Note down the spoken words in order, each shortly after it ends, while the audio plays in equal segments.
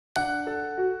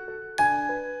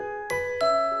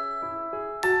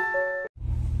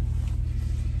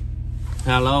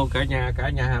Hello cả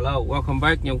nhà hello, welcome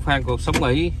back Nhân fan Cuộc Sống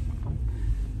Mỹ.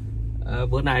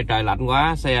 Bữa nay trời lạnh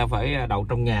quá, xe phải đậu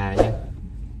trong nhà nha.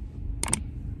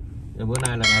 Bữa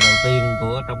nay là ngày đầu tiên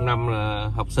của trong năm là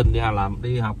học sinh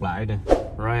đi học lại nè,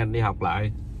 Ryan đi học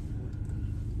lại.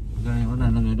 Okay, bữa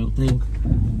nay là ngày đầu tiên.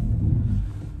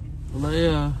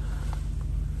 Lấy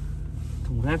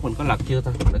thùng rác mình có lật chưa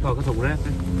ta? Để coi cái thùng rác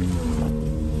đấy.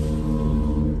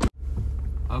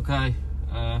 Ok,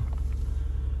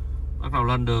 bắt đầu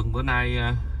lên đường. Bữa nay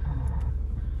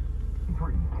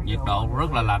nhiệt độ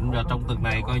rất là lạnh, và trong tuần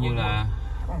này coi như là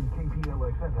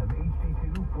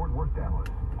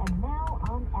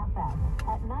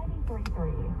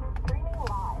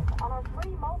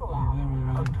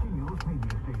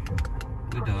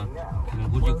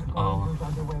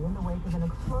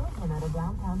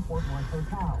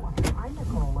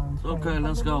Okay,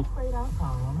 let's go.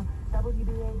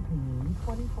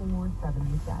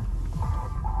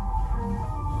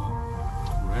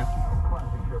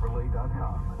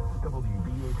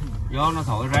 Gió nó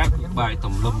thổi rác bay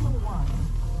tùm lum.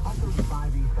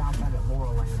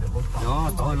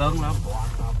 Gió thổi lớn lắm.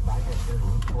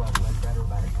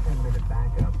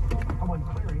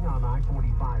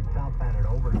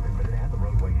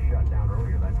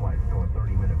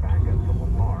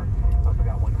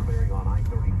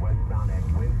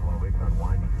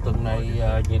 Tuần này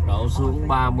nhiệt độ xuống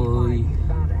 30,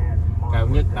 cao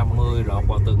nhất 50, lọt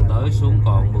vào tuần tới xuống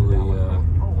còn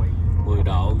 10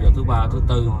 độ vào thứ ba, thứ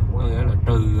tư, có nghĩa là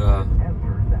trừ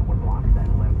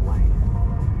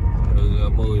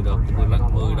 10 độ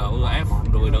F,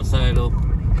 10 độ C luôn.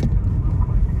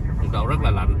 Nhiệt độ rất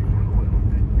là lạnh.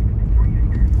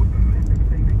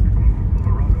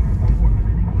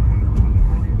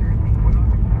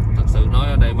 Thật sự nói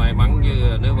ở đây may mắn,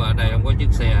 chứ nếu mà ở đây không có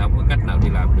chiếc xe không có cách nào đi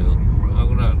làm được.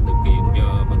 Không có điều kiện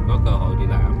cho mình có cơ hội đi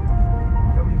làm.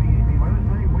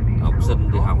 Học sinh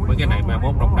thì học mấy cái này mai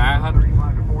mốt đông đá hết,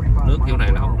 nước kiểu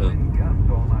này là không được.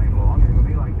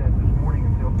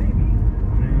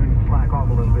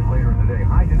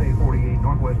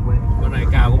 Bữa nay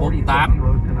cao có 48,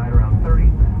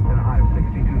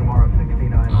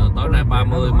 tối nay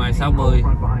 30, mai 60.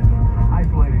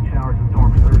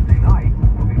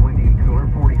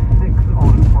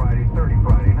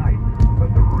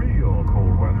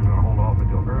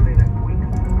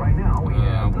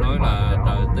 Ông nói là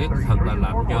trời tiết thật là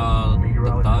lạnh cho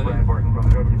tuần tới.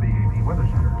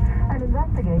 An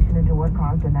investigation into what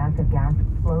caused a massive gas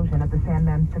explosion at the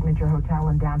Sandman Signature Hotel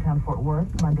in downtown Fort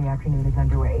Worth Monday afternoon is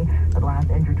underway. The blast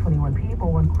injured 21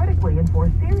 people, one critically and four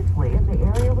seriously, as the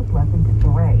area was left in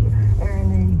disarray.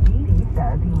 Aaron Beatty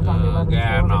says he was on the 11th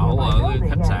Ga floor nổ of ở the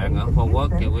khách sạn ở Fort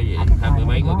Worth kìa quý vị, 20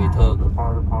 mấy người bị thương.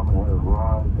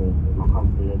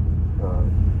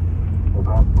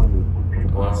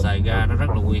 Xài ga nó rất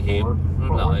là nguy hiểm,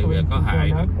 nó lợi và có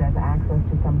hại nữa.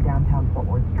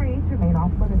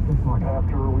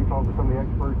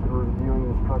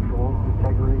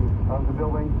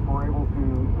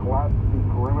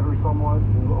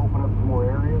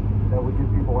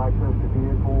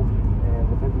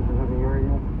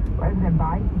 President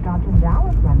Biden stopped in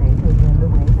Dallas Monday to attend the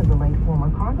wake of the late former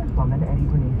Congresswoman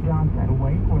Bernice Johnson. The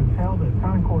wake was held at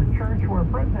Concord Church, where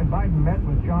President Biden met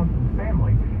with Johnson's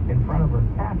family in front of her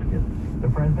casket. The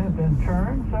president then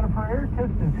turned, said a prayer,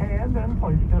 kissed his hand, and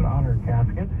placed it on her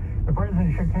casket. The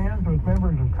president shook hands with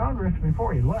members of Congress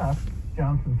before he left.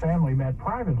 Johnson's family met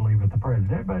privately with the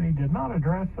president, but he did not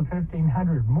address the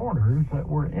 1,500 mourners that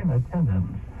were in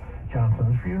attendance.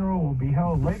 Johnson's funeral will be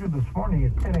held later this morning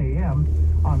at 10 a.m.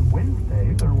 On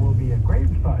Wednesday, there will be a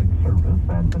graveside service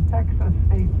at the Texas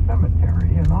State Cemetery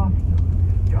in Austin.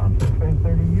 Johnson spent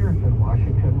 30 years in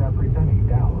Washington representing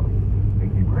Dallas.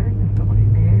 Vicki Briggs,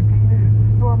 WBAP News.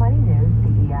 Your Money News,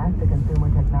 CES, the Consumer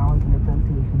Technology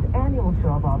Association's annual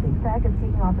show of all things tech, is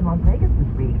kicking off in Las Vegas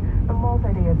this week. The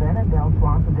multi-day event unveils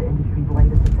lots of the industry's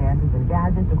latest advances and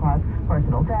gadgets across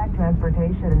personal tech,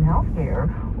 transportation, and healthcare.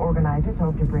 Organizers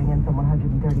hope to bring in some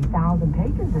 130,000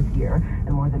 patrons this year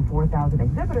and more than 4,000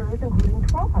 exhibitors, including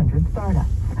 1,200 startups.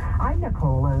 I'm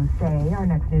Nicole O'Shea. Our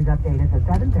next news update is at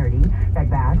 7:30. Check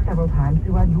back several times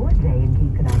throughout your day and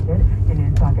keep connected to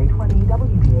News Talk 820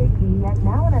 WBAP and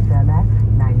now on FM at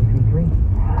 93.3.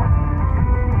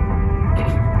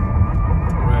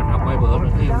 Rồi học mấy bữa nữa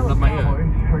thì lớp mấy rồi?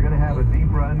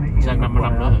 Sang 5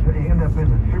 năm nữa. End up in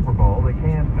the Super Bowl. They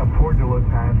can't afford to look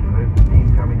past this team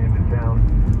coming into town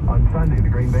on Sunday. The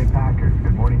Green Bay Packers.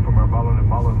 Good morning from our Mullen &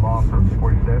 Mullen Law Firm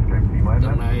Sports Desk. I'm Steve Lynn.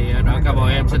 Tuần này đội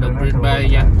Cowboys em sẽ được Green Bay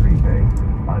nha.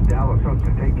 Dallas hopes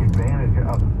to take advantage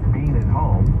of being at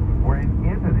home, where it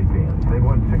is an advantage. They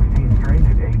won 16 straight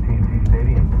at AT&T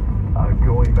Stadium.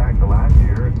 Going back to last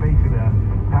year, facing a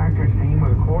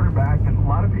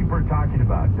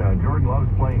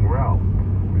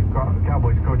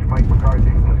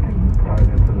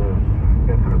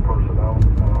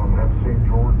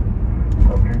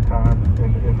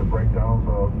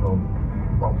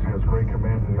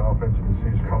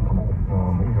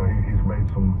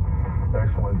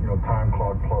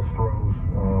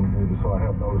I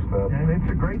have noticed that. And it's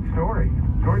a great story.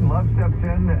 Jordan Love steps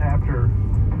in after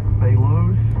they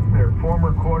lose their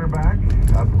former quarterback.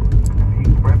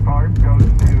 Brett Favre goes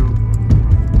to,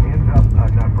 ends up,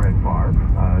 not Brett Favre,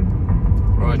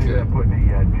 Roger. ended up with the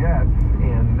Jets,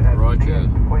 and Roger.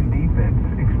 Quinn defense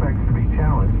expects to be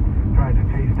challenged, trying to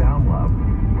chase down Love.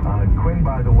 Quinn,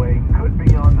 by the way, could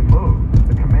be on the move.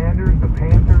 The Commanders, the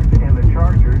Panthers, and the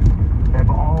Chargers have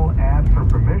all asked for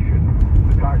permission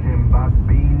to talk to him about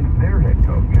being their head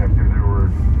coach after there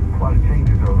were a lot of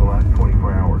changes over the last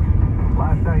 24 hours.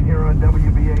 Last night here on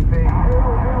WBAP, Michigan. They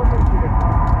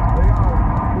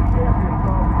are the champions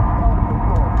of college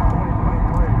football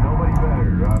 2023. Nobody better.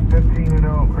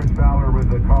 15-0. Chris Fowler with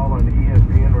the call on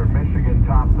ESPN, where Michigan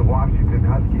topped the Washington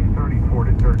Huskies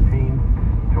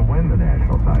 34-13 to win the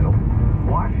national title.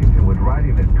 Washington was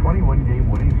riding a 21-game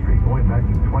winning streak going back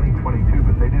to 2022,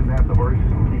 but they didn't have the horses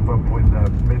to keep up with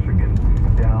Michigan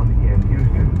down in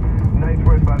Houston. Knights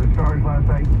won by the Stars last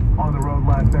night, on the road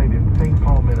last night in St.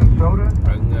 Paul, Minnesota.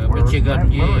 Michigan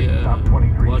với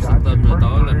Washington rồi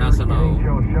tối là National.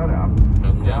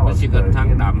 Michigan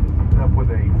thắng đậm. Up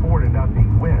with a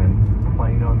 4-0 win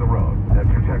playing on the road. That's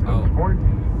your Texas sports.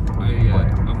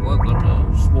 I'm working on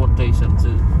a sport station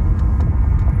too.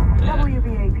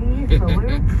 WBAP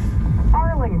salute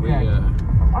Arlington.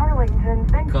 Arlington,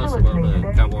 thanks for listening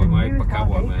today to News Talk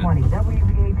 820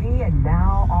 WBAP and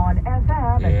now on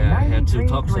FM Yeah, I at had two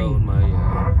talk shows on my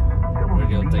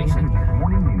radio station.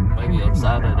 Maybe on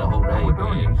Saturday the whole day,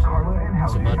 but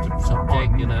it's about the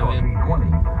subject, you know, and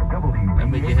that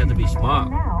means you have to be smart.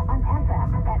 Now on FM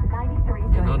at 93.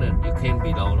 You know that you can't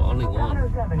be the only one.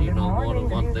 You know more than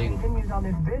one thing. Continues on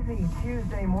this busy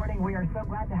Tuesday morning. We are so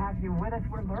glad to have you with us.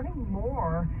 We're learning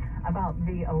more about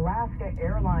the Alaska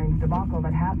Airlines debacle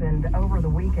that happened over the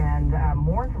weekend.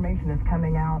 More information is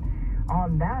coming out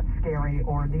on that scary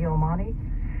ordeal, Monty.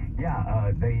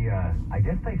 Yeah, I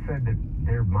guess they said that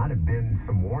there might have been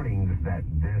some warnings that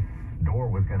this door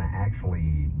was going to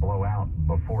actually blow out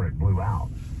before it blew out.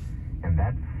 And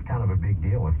that's kind of a big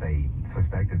deal if they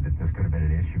suspected that this could have been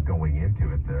an issue going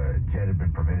into it. The jet had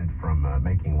been prevented from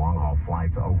making long-haul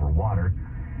flights over water.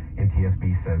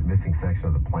 NTSB says missing section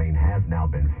of the plane has now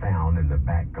been found in the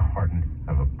back garden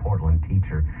of a Portland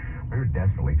teacher. We were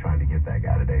desperately trying to get that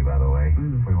guy today, by the way.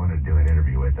 We wanted to do an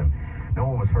interview with him. No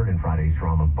one was hurt in Friday's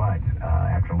drama, but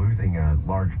after losing a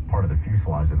large part of the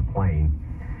fuselage of the plane,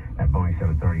 that Boeing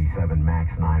 737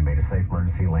 MAX 9 made a safe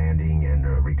emergency landing and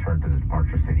returned to the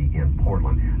departure city in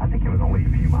Portland. I think it was only a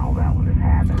few miles out when this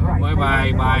happened. Máy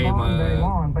bay mà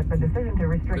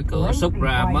cái cửa xúc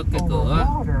ra mất cái cửa.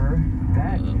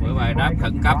 Máy bay đáp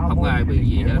khẩn cấp, không ai bị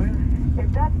gì hết.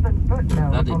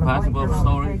 That's impossible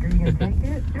story.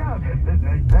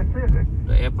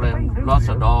 The airplane lost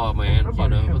a door, man. You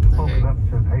know what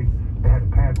the heck? They had a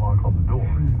padlock on the door.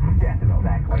 Yeah,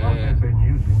 exactly. Yeah.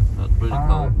 That's really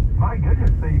cool. My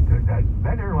goodness,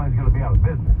 that airline's going to be out of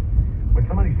business. When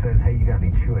somebody says, "Hey, you got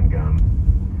any chewing gum?"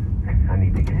 I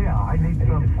need to get. Yeah, I need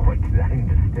some quick. I need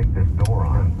to stick this door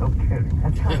on. No kidding.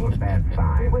 That's kind of a bad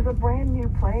sign. It was a brand new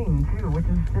plane too, which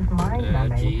is just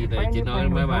mind-numbing. Chị nói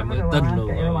máy bay mới tin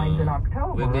luôn.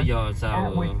 Với lý do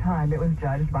sao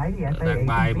đang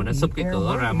bay mà nó xúc cái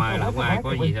cửa ra, mai là không ai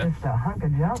có gì hết. Ok,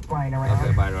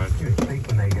 bye rồi.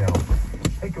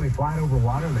 Hey, can we fly it over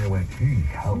water? And they went, gee,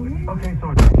 I wouldn't. Okay, so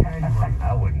it's January.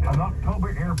 I wouldn't. An October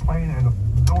airplane and the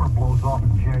door blows off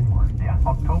in January. Yeah.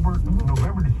 October,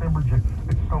 November, December,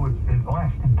 it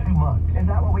lasted 2 months. Is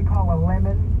that what we call a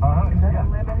lemon? Is that a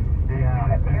lemon?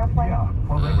 Yeah. Airplane? Yeah.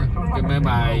 Well, Cái máy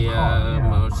bay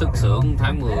mà xuất xưởng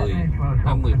tháng 10,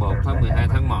 tháng 11, tháng 12,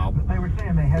 tháng 1. Máy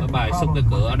bay xúc cái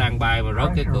cửa, đang bay mà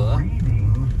rớt cái cửa.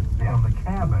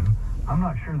 I'm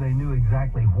not sure they knew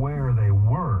exactly where they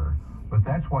were. But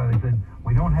that's why they said,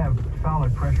 we don't have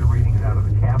solid pressure readings out of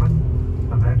the cabin,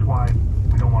 so that's why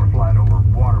we don't want to fly it over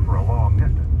water for a long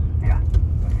distance. Yeah.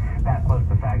 That plus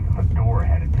the fact that the door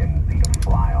had a tendency to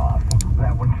fly off. I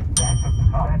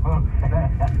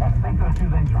think those two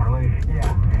things are related.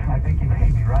 Yeah, I think you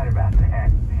may be right about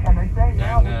that.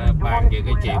 Đang bàn về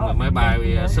cái chuyện mà máy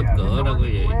bay xúc cửa đó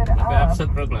quý vị. Cái áp suất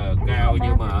rất là cao,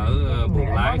 nhưng mà ở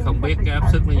buồng lái không biết cái áp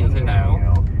suất nó như thế nào.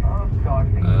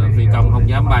 Phi công không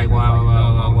dám bay qua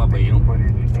biển,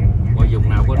 qua vùng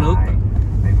nào có nước.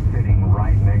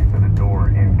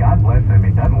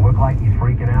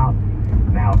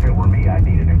 Now, if it were me, I'd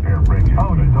need an infrared bridge.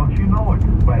 Oh, don't you know it?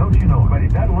 But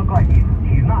it doesn't look like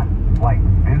he's not like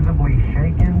visibly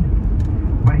shaken,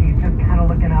 but he's just kind of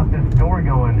looking out this door,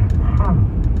 going, "Huh."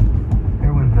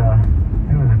 There was a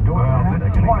door.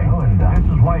 Well, this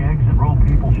is why exit row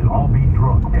people should all be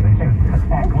drunk.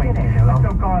 Exactly. I was so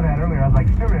calling that earlier. I was like,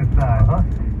 "Stewardess,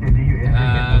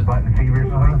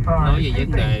 nói về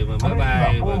vấn đề mà máy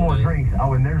bay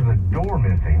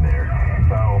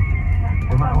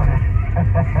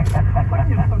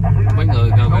mấy người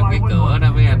ngồi gần cái cửa đó,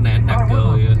 mấy anh này anh đang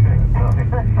cười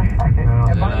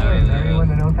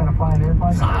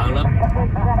sợ lắm.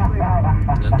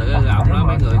 Nên tự ổng đó,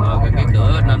 mấy người ngồi gần cái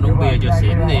cửa nên uống bia cho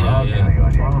xỉn đi rồi.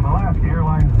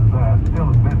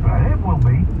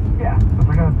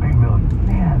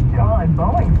 And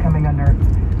Boeing's coming under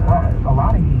a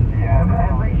lot of heat. Yeah,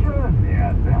 as they should.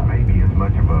 Yeah, this may be as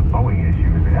much of a Boeing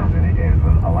issue as it is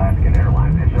an Alaskan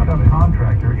Airlines issue.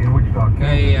 Subcontractor in Wichita.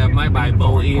 Cái máy bay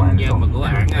Boeing nha, mà của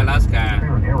hãng Alaska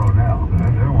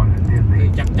thì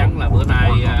chắc chắn là bữa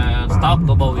nay stock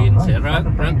của Boeing sẽ rất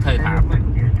thê thảm.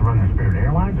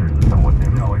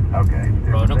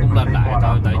 Rồi nó cũng lên lại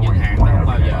thôi, tại những hãng nó không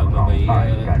bao giờ mà bị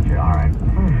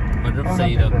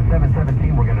bankruptcy được.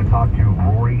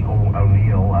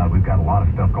 We've got a lot of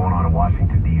stuff going on in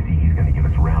Washington, D.C. He's going to give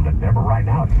us a roundup there, but right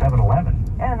now it's 7-11.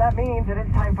 And that means that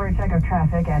it's time for a check of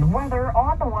traffic and weather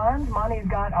on the ones. Monty's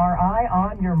got our eye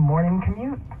on your morning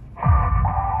commute.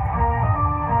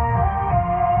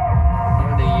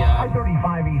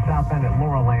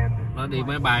 Nó đi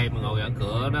máy bay mà ngồi ở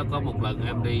cửa đó. Có một lần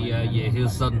em đi về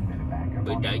Houston,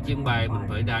 bị trễ chuyến bay, mình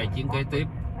phải đai chuyến kế tiếp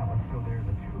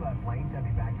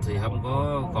thì không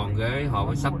có còn ghế, họ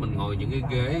phải xách mình ngồi những cái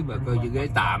ghế mà cơ như ghế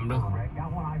tạm đó.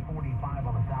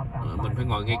 Mình phải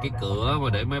ngồi ngay cái cửa mà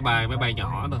để máy bay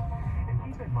nhỏ thôi.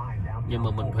 Nhưng mà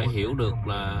mình phải hiểu được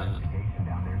là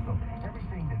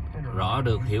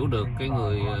hiểu được cái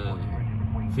người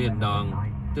phi hành đoàn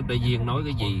tiếp đại viên nói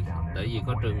cái gì, tại vì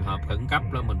có trường hợp khẩn cấp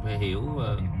đó mình phải hiểu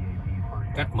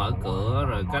cách mở cửa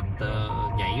rồi cách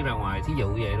nhảy ra ngoài, thí dụ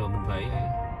vậy rồi mình phải,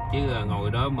 chứ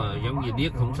ngồi đó mà giống như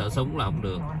điếc không sợ súng là không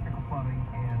được.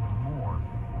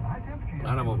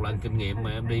 Đó là một lần kinh nghiệm mà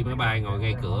em đi máy bay ngồi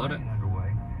ngay cửa đó.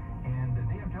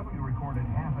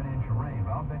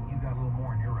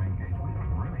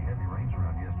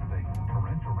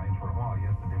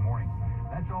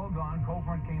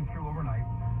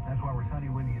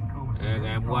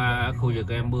 Ngày hôm qua ở khu vực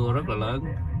em mưa rất là lớn,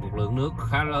 một lượng nước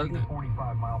khá lớn.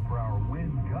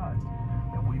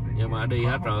 Nhưng mà đi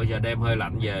hết rồi, giờ đem hơi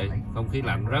lạnh về, không khí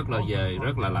lạnh rất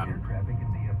là lạnh.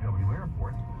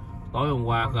 Tối hôm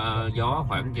qua gió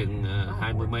khoảng chừng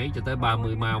 20 mấy cho tới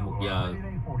 30 mile một giờ,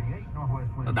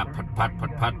 nó đập phạch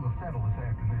phạch.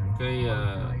 Cái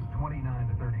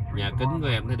nhà kính của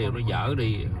em thấy điều nó dở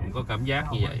đi, không có cảm giác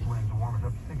như vậy.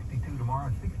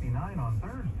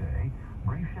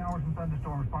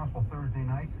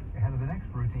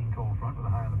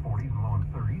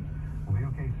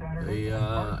 Thì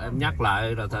em nhắc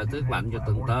lại là thời tiết lạnh cho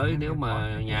tuần tới, nếu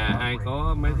mà nhà ai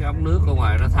có mấy cái ống nước ở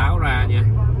ngoài nó tháo ra nha,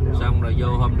 xong rồi vô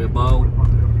Home Depot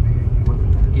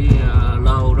với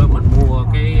lô đó mình mua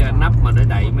cái nắp mà để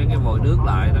đậy mấy cái vòi nước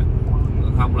lại đó,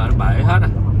 không là nó bể hết.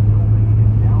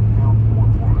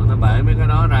 Nó bể mấy cái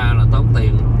đó ra là tốn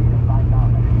tiền.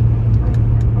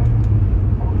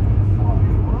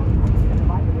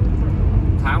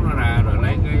 Tháo nó ra rồi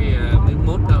lấy cái miếng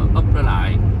mút úp nó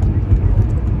lại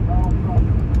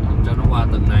cho nó qua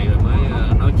từng này rồi mới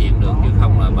nói chuyện được, chứ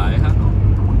không là bể hết.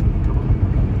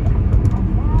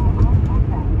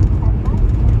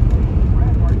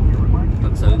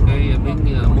 Thật sự cái miếng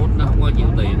mút nó không có nhiều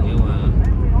tiền, nhưng mà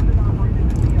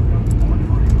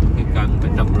cái cần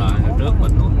phải trùm lại. Trước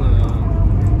mình cũng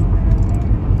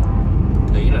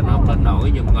nghĩ là nó không đến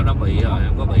nổi, nhưng mà nó bị rồi,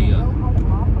 em có bị rồi.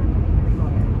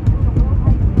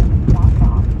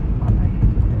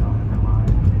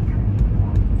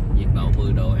 Nhiệt độ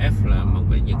 10 độ F là một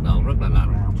cái nhiệt độ rất là lạnh.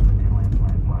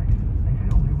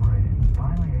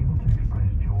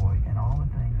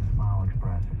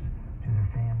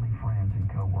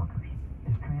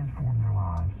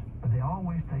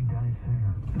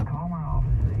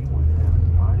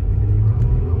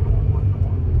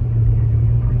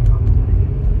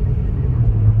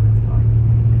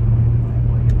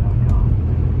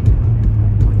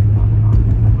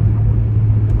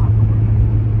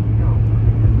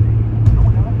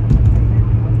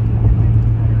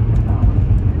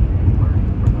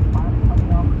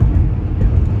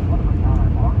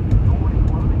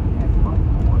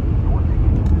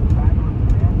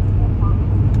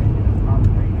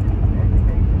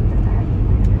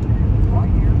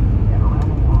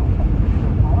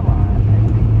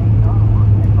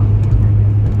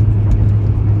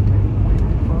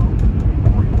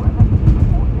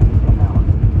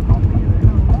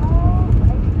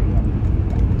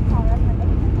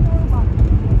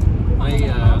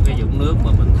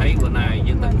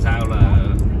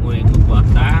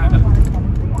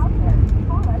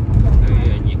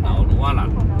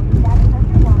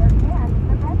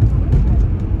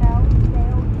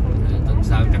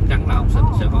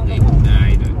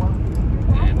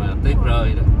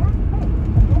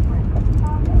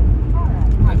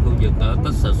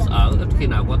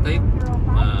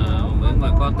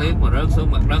 có tiết mà rớt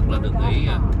xuống mặt đất là đừng nghỉ,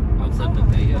 học sinh đừng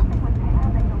nghỉ.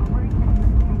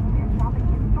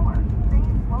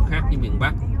 Khác với miền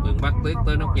Bắc tiết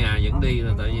tới nóc nhà vẫn đi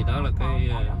là tại vì đó là cái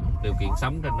điều kiện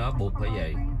sống trên đó buộc phải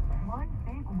vậy.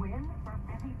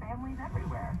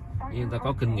 Nhưng người ta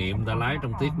có kinh nghiệm, người ta lái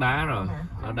trong tiết đá rồi.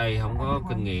 Ở đây không có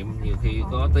kinh nghiệm, nhiều khi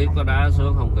có tiết có đá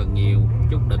xuống không cần nhiều,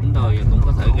 chút đỉnh thôi cũng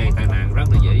có thể gây tai nạn rất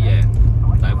là dễ dàng.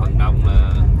 Tại phần đông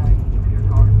là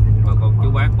bà con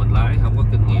chú bác mình lái không có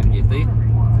kinh nghiệm về tiết.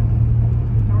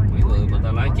 Mấy người mà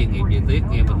ta lái chuyên nghiệp về tiết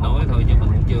nghe mình nói thôi, nhưng mình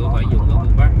cũng chưa phải dùng ở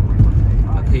miền Bắc.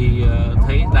 Khi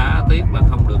thấy đá tiết là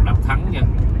không được đập thắng nha.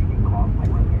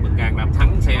 Mình càng đập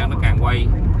thắng xe nó càng quay.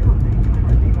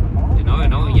 Thì nói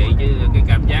vậy chứ cái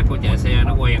cảm giác của chạy xe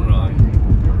nó quen rồi.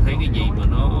 Thấy cái gì mà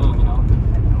nó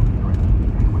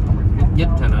nhích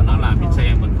hay là nó làm cho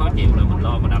xe mình khó chịu là mình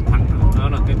lo mà đập thắng. Đó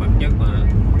là cái bản chất mà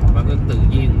phản ứng tự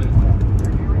nhiên nữa.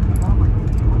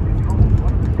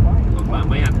 Hoặc là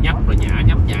mấy anh nhấp rồi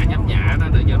nhấp nhả đó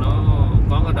để cho nó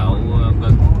có cái độ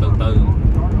ngừng từ từ.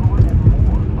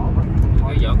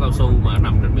 Cái vỏ cao su mà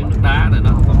nằm trên miếng nước đá này nó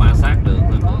không có ma sát được,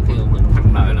 là khi mình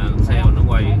thắng lại là xe nó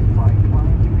quay.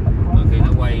 Mà khi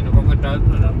nó quay nó có cái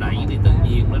trớn nó đẩy thì tự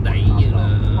nhiên nó đẩy như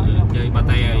là chơi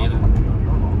pate vậy đó.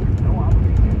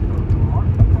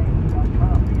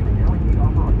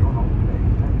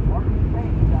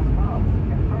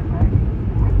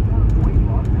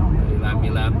 Làm gì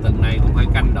làm, từng này cũng phải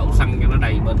canh đậu xăng cho nó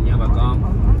đầy bình nha bà con,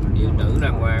 dự trữ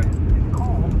đàng hoàng.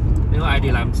 Nếu ai đi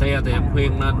làm xe thì em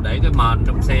khuyên nên để cái mền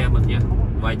trong xe mình nha,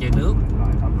 vài chai nước.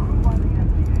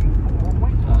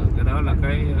 Cái đó là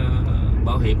cái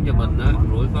bảo hiểm cho mình đó,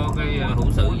 rủi có cái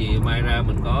hữu sự gì may ra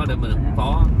mình có để mình ứng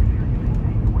phó.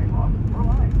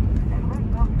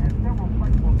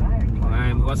 Còn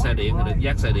ai mà có xe điện thì được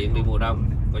dắt xe điện đi mùa đông,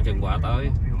 coi chừng quả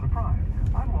tới.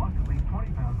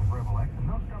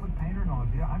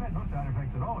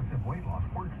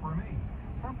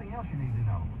 Something else you need to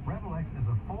know. Revelex is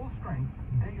a full-strength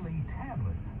daily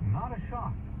tablet, not a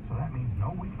shot. So that means no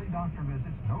weekly doctor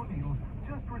visits, no needles,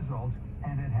 just results,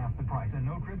 and at half the price. And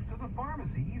no trips to the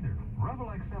pharmacy either.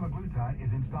 Revelex semaglutide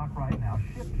is in stock right now,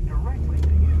 shipped directly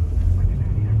to you. But you do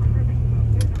need a prescription, so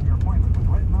schedule your appointment with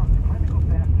Red Mountain clinical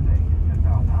staff today. Just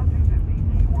dial pound 250,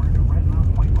 keyword Red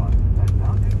Mountain Weight Loss. That's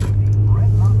pound 250,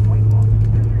 Red Mountain Weight Loss.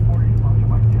 This report is sponsored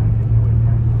by Johnson U.S.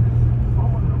 Tax Assist.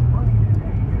 Home of the money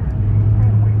today guarantee.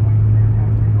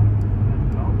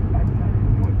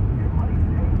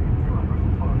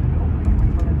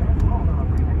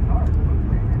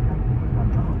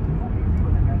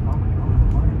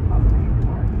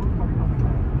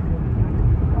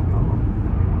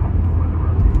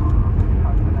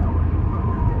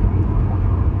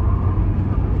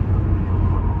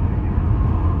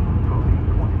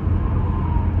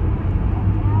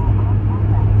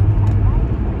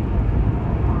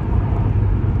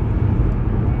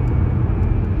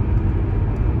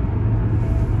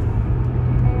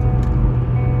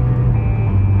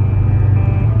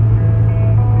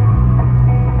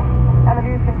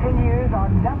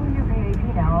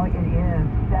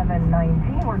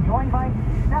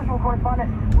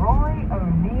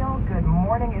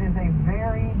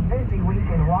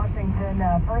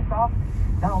 First off,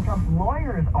 Donald Trump's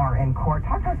lawyers are in court.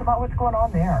 Talk to us about what's going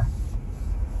on there.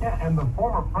 Yeah, and the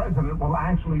former president will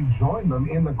actually join them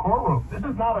in the courtroom. This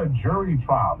is not a jury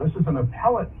trial. This is an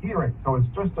appellate hearing. So it's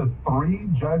just a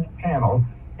 3-judge panel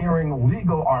hearing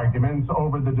legal arguments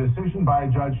over the decision by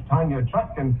Judge Tanya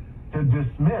Chutkan to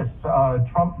dismiss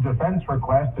Trump defense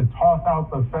request to toss out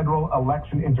the federal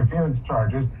election interference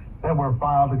charges that were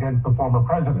filed against the former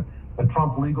president. The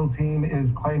Trump legal team is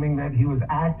claiming that he was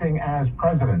acting as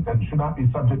president and should not be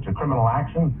subject to criminal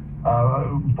action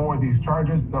for these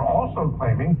charges. They're also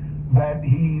claiming that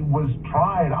he was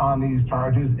tried on these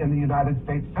charges in the United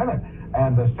States Senate,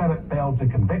 and the Senate failed to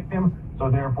convict him, so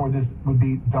therefore this would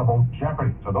be double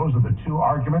jeopardy. So those are the two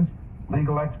arguments.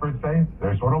 Legal experts say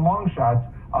they're sort of long shots,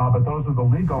 but those are the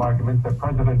legal arguments that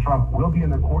President Trump will be in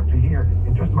the court to hear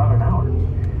in just about an hour.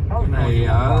 Cái này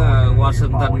ở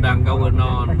Washington đang going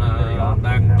on,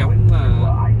 đang chống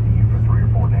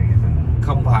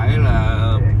không phải là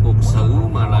cuộc xử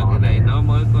mà là cái này nó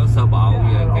mới có sơ bộ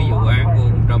về cái vụ án của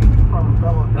ông Trump.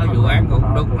 Nó vụ án của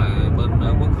ông Trump là bên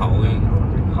Quốc hội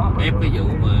ép cái vụ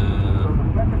mà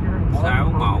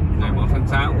ngày 1 tháng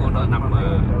 6 của nó nằm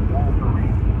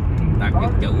đạt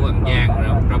dân chủ An Giang, rồi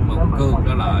ông Trump ông cương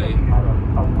trở lại.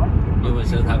 Nhưng mà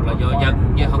sự thật là do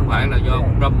dân chứ không phải là do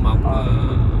ông Trump ông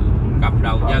cầm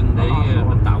đầu dân để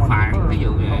tạo phản ví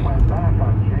dụ vậy.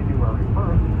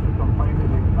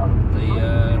 thì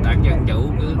đảng Dân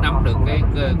Chủ cứ nắm được cái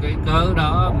cớ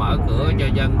đó, mở cửa cho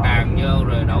dân tràn vô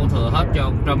rồi đổ thừa hết cho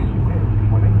ông Trump.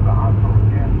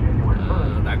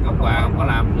 Đảng Cộng Hòa không có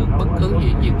làm được bất cứ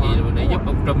việc gì để giúp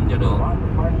ông Trump cho được.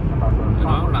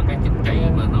 Đó là cái chính trị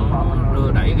mà nó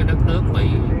đưa đẩy cái đất nước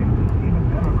Mỹ.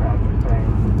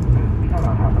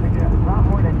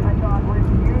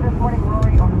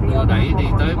 Đưa đẩy đi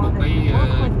tới một cái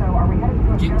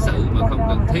chiến sự mà không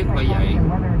cần thiết phải vậy.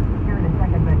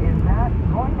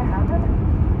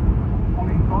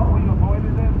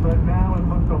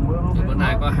 Thì bữa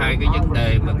nay có hai cái vấn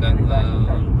đề mà cần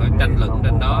phải tranh luận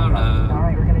trên đó là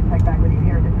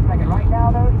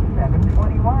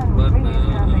bên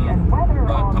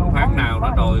thẩm phán nào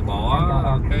đã loại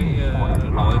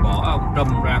bỏ ông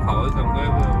Trump ra khỏi trong cái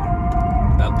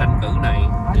đợt tranh cử này,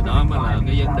 thì đó mới là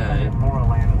cái vấn đề.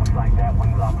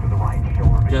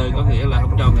 Chơi có nghĩa là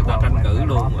không cho người ta tranh cử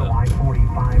luôn rồi.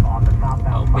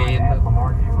 Ở bên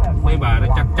mấy bà đã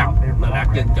chắc chắn là đạt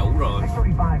dân chủ rồi,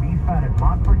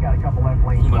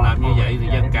 nhưng mà làm như vậy thì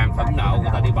dân càng phẫn nộ,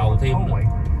 người ta đi bầu thêm nữa.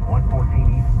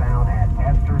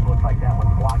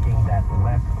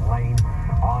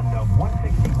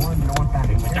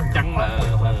 Thì chắc chắn là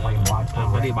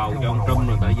phải đi bầu cho ông Trump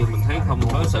rồi, tại vì mình thấy không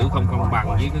đối xử không công bằng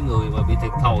với cái người mà bị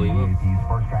thiệt thòi.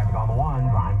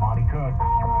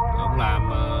 Ông làm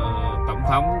tổng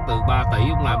thống từ 3 tỷ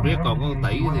ông làm riết còn có 1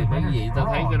 tỷ thì mấy gì ta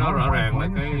thấy cái đó rõ ràng là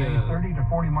cái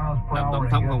làm tổng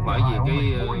thống không phải vì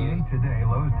cái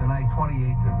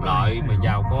lợi mà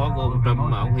giàu có của ông Trump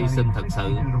mà ông hy sinh thật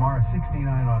sự.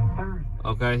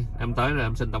 Ok, em tới rồi,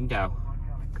 em xin tổng chào.